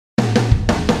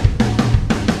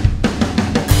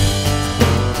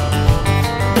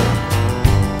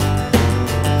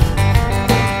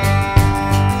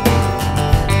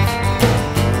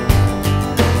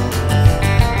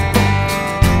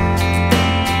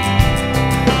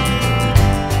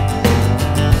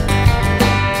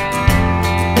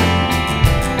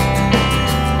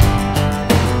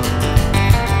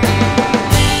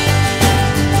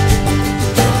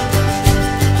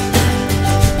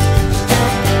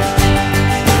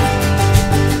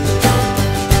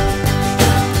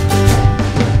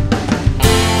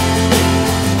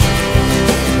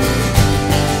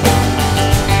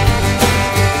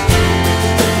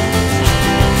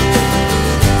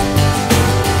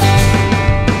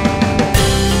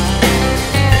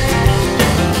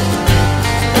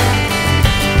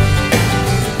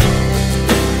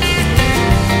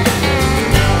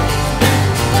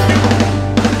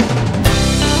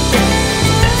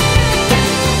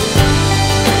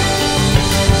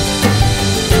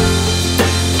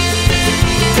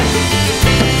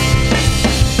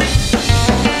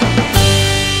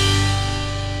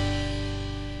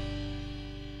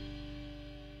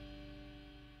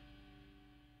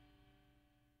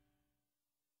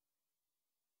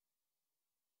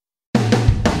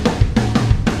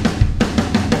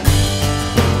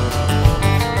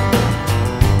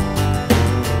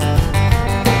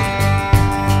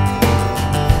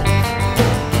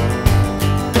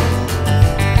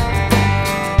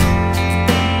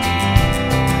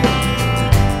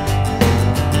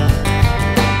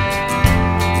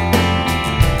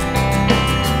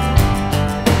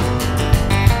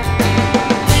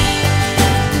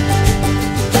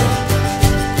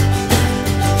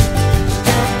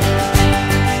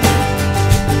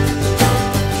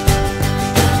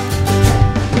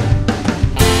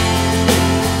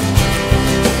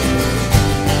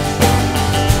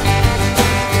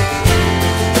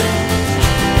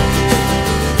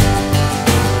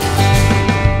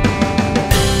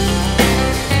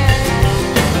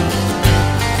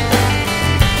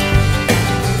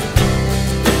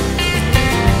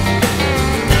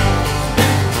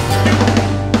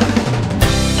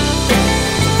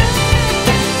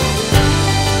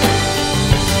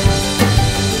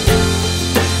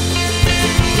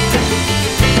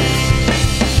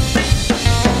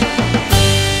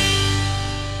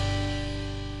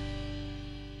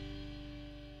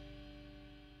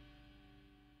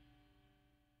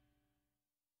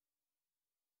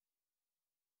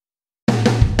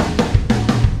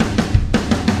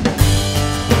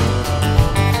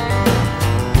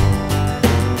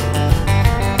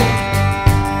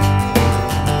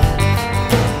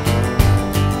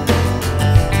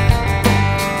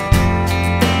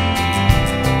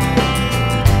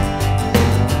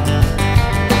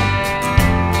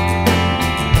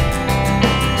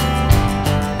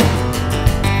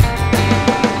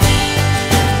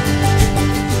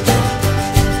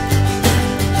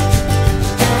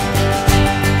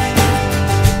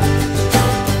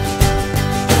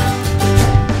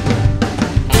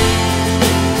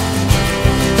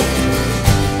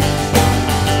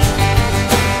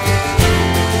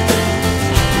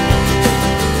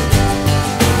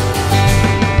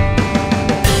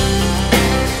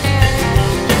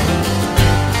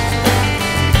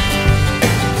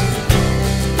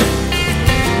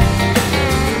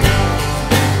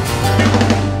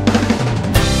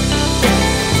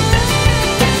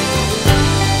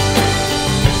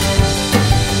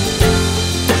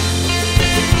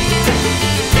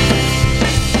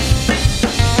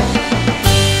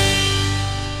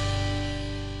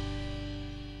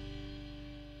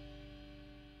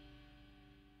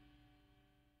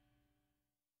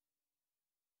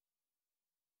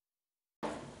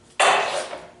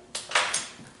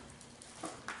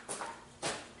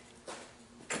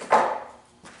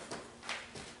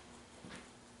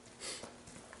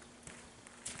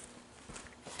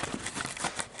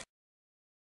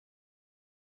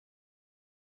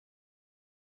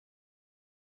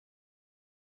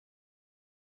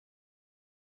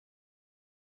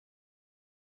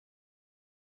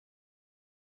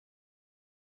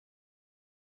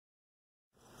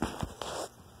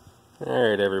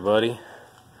Alright everybody,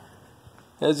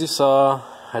 as you saw,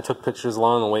 I took pictures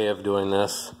along the way of doing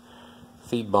this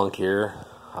feed bunk here.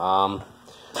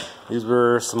 These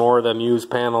were some more of them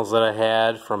used panels that I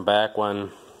had from back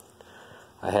when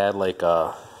I had like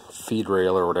a feed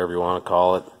rail or whatever you want to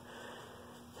call it.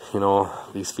 You know,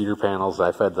 these feeder panels.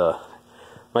 I fed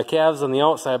my calves on the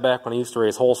outside back when I used to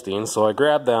raise Holsteins, so I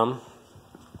grabbed them.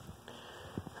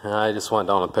 And I just went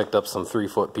down and picked up some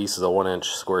 3-foot pieces of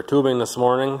 1-inch square tubing this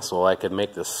morning so I could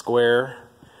make this square.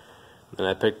 Then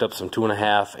I picked up some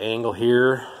 2.5 angle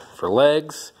here for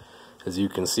legs. As you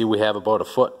can see, we have about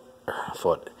a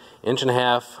inch and a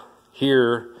half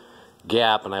here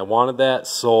gap, and I wanted that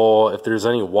so if there's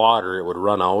any water it would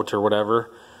run out or whatever.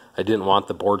 I didn't want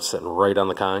the board sitting right on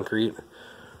the concrete.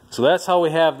 So that's how we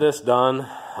have this done.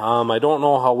 I don't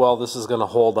know how well this is going to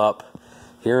hold up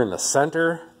here in the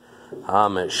center.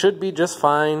 It should be just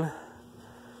fine.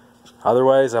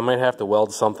 Otherwise I might have to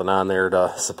weld something on there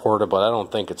to support it, but I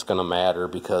don't think it's going to matter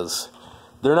because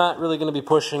they're not really going to be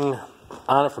pushing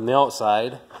on it from the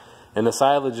outside, and the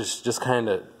silage is just going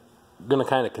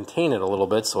to contain it a little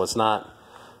bit so it's not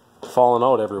falling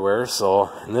out everywhere.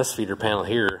 So, and this feeder panel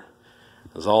here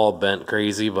is all bent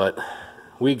crazy, but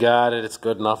we got it. It's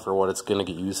good enough for what it's going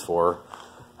to get used for.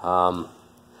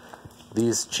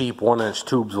 These cheap 1-inch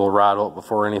tubes will rot out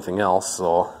before anything else,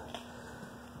 so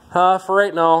for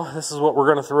right now, this is what we're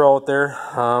going to throw out there.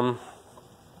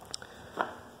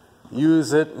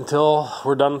 Use it until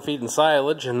we're done feeding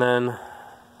silage, and then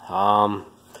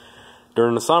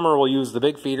during the summer we'll use the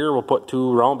big feeder. We'll put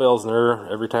 2 round bales in there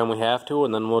every time we have to,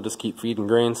 and then we'll just keep feeding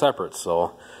grain separate.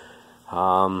 So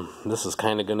this is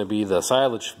kind of going to be the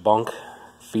silage bunk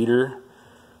feeder.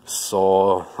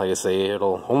 So, like I say,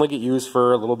 it'll only get used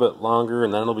for a little bit longer,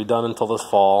 and then it'll be done until this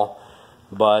fall.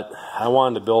 But I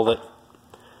wanted to build it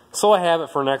so I have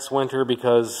it for next winter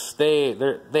because they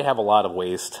have a lot of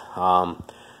waste.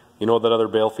 You know, that other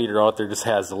bale feeder out there just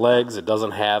has the legs. It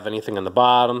doesn't have anything on the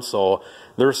bottom, so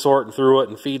they're sorting through it,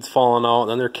 and feed's falling out, and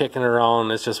then they're kicking it around,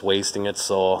 and it's just wasting it.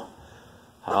 So,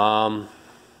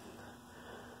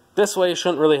 this way,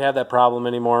 shouldn't really have that problem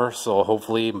anymore. So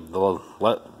hopefully the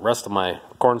rest of my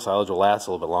corn silage will last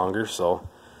a little bit longer. So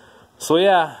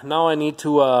yeah, now I need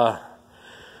to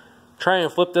try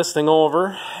and flip this thing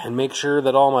over and make sure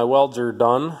that all my welds are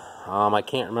done. I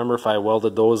can't remember if I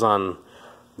welded those on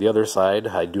the other side.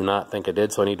 I do not think I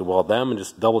did, so I need to weld them and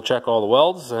just double check all the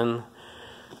welds and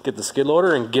get the skid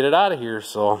loader and get it out of here.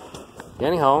 So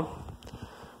anyhow,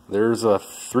 there's a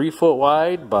 3-foot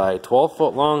wide by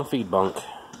 12-foot long feed bunk.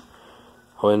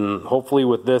 And hopefully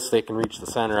with this they can reach the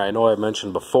center. I know I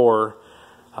mentioned before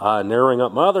narrowing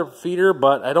up my other feeder,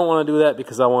 but I don't want to do that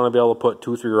because I want to be able to put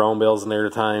 2-3 round bales in there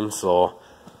at a time. So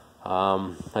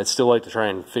I'd still like to try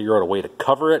and figure out a way to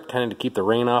cover it, kind of to keep the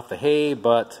rain off the hay,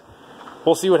 but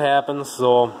we'll see what happens.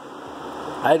 So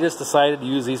I just decided to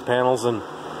use these panels and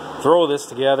throw this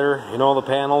together. You know, the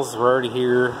panels were already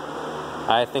here.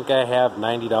 I think I have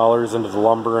 $90 into the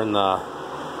lumber and the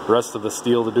rest of the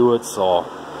steel to do it,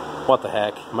 so what the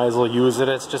heck, might as well use it.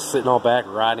 It's just sitting out back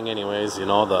rotting anyways, you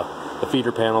know, the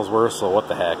feeder panels were, so what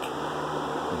the heck.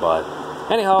 But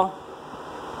anyhow,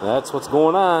 that's what's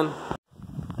going on.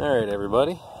 Alright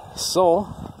everybody,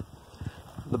 so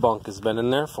the bunk has been in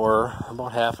there for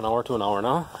about half an hour to an hour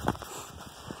now.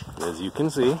 As you can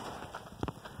see,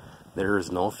 there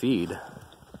is no feed.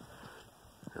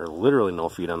 There's literally no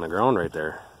feed on the ground right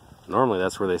there. Normally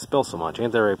that's where they spill so much.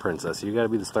 Ain't that right, Princess? You gotta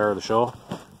be the star of the show.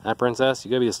 That Princess,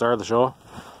 you gotta be the star of the show.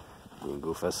 You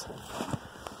goofus.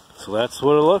 So that's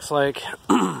what it looks like.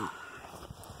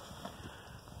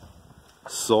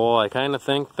 So I kind of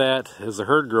think that as the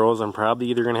herd grows, I'm probably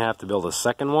either gonna have to build a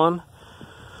second one,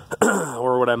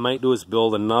 or what I might do is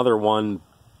build another one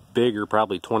bigger,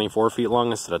 probably 24 feet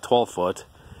long instead of 12 foot,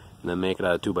 and then make it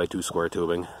out of 2x2 square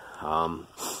tubing. And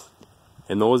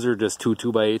those are just 2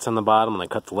 2x8s on the bottom, and I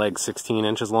cut the legs 16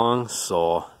 inches long.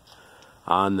 So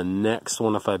on the next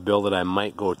one, if I build it, I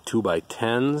might go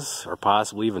 2x10s or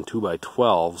possibly even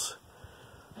 2x12s,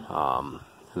 and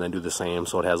then do the same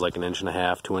so it has like 1.5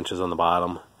 inches, 2 inches on the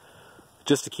bottom,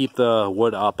 just to keep the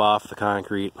wood up off the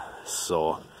concrete.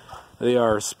 So they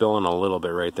are spilling a little bit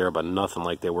right there, but nothing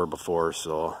like they were before.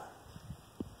 So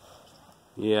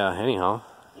yeah, anyhow,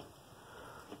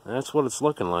 that's what it's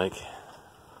looking like.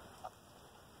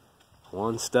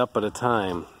 One step at a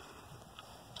time.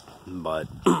 But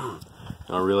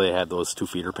I really had those 2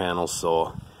 feeder panels, so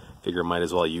I figure I might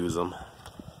as well use them.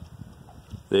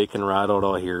 They can rot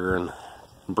out here and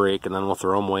break, and then we'll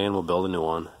throw them away and we'll build a new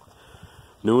one.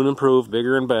 New and improved,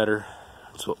 bigger and better.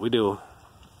 That's what we do.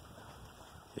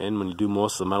 And when you do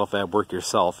most of the metal fab work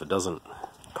yourself, it doesn't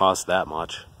cost that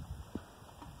much.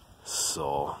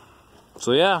 So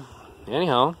yeah,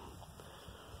 anyhow,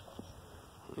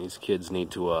 these kids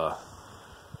need to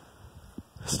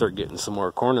start getting some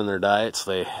more corn in their diets.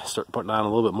 They start putting on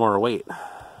a little bit more weight.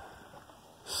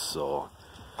 So,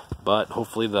 but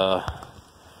hopefully the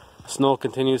snow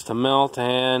continues to melt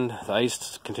and the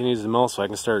ice continues to melt, so I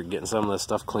can start getting some of this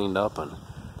stuff cleaned up, and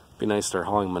it'd be nice to start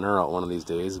hauling manure out one of these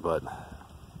days. But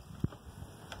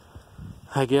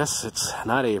I guess it's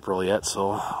not April yet,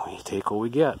 so we take what we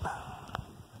get.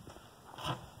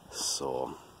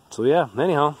 So yeah,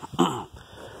 anyhow,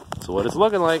 so what it's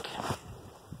looking like.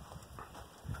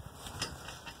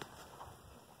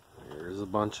 There's a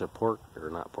bunch of pork, or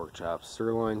not pork chops,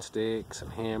 sirloin steaks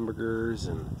and hamburgers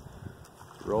and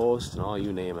roast and all,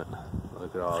 you name it.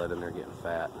 Look at all that in there getting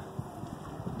fat.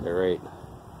 They're right.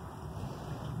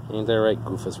 Ain't that right,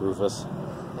 Goofus Rufus?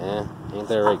 Eh? Ain't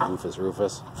that right, Goofus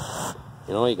Rufus?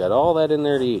 You know, you got all that in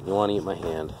there to eat, and you want to eat my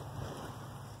hand.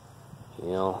 You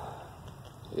know,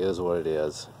 it is what it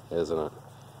is, isn't it?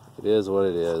 It is what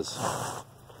it is.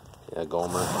 Yeah,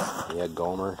 Gomer. Yeah,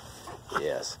 Gomer.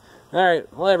 Yes.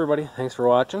 Alright, well everybody, thanks for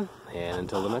watching, and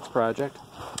until the next project,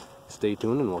 stay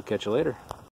tuned and we'll catch you later.